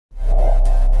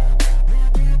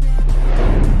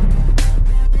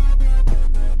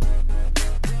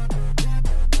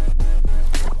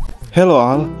Hello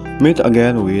all, meet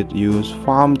again with Use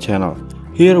FUM channel.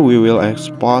 Here we will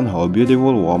explain how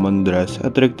beautiful woman dress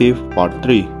attractive part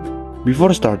 3.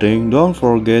 Before starting, don't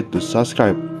forget to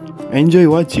subscribe. Enjoy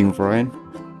watching friend.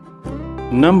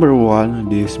 Number 1.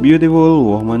 This beautiful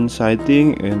woman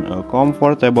sitting in a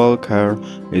comfortable car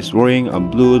is wearing a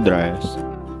blue dress.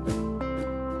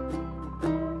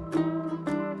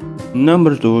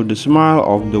 Number 2. The smile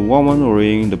of the woman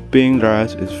wearing the pink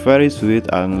dress is very sweet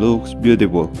and looks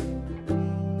beautiful.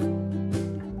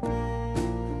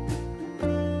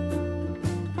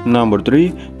 Number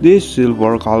 3. This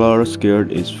silver color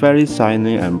skirt is very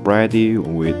shiny and pretty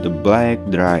with the black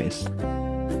dress.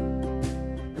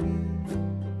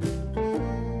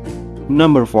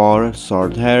 Number 4.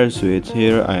 Short hair, sweet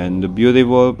hair and the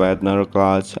beautiful partner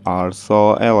clothes are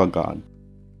so elegant.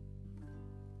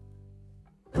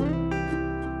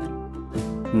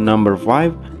 Number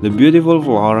 5. The beautiful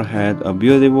flower had a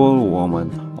beautiful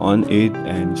woman on it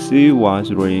and she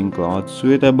was wearing clothes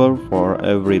suitable for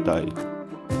every day.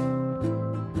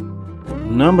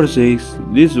 Number 6.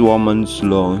 This woman's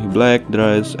long black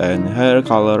dress and hair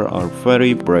color are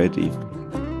very pretty.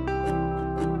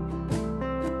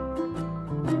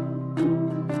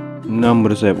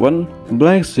 Number 7.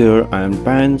 Black shirt and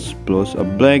pants plus a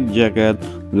black jacket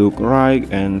look right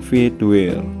and fit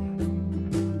well.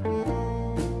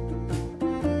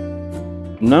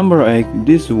 Number 8.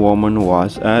 This woman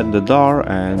was at the door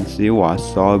and she was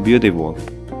so beautiful.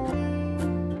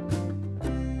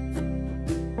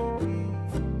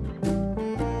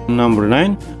 Number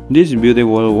 9. This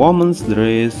beautiful woman's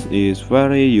dress is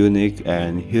very unique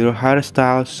and her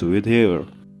hairstyle suits her.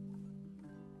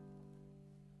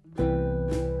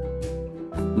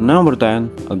 Number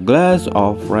 10. A glass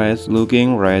of fresh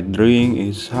looking red drink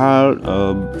is held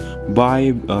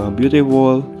by a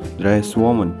beautiful dressed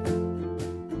woman.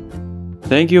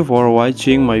 Thank you for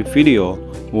watching my video.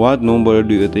 What number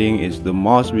do you think is the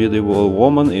most beautiful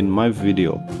woman in my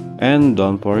video? And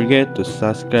don't forget to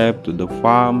subscribe to the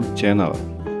FUM channel.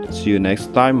 See you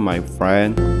next time my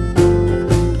friend.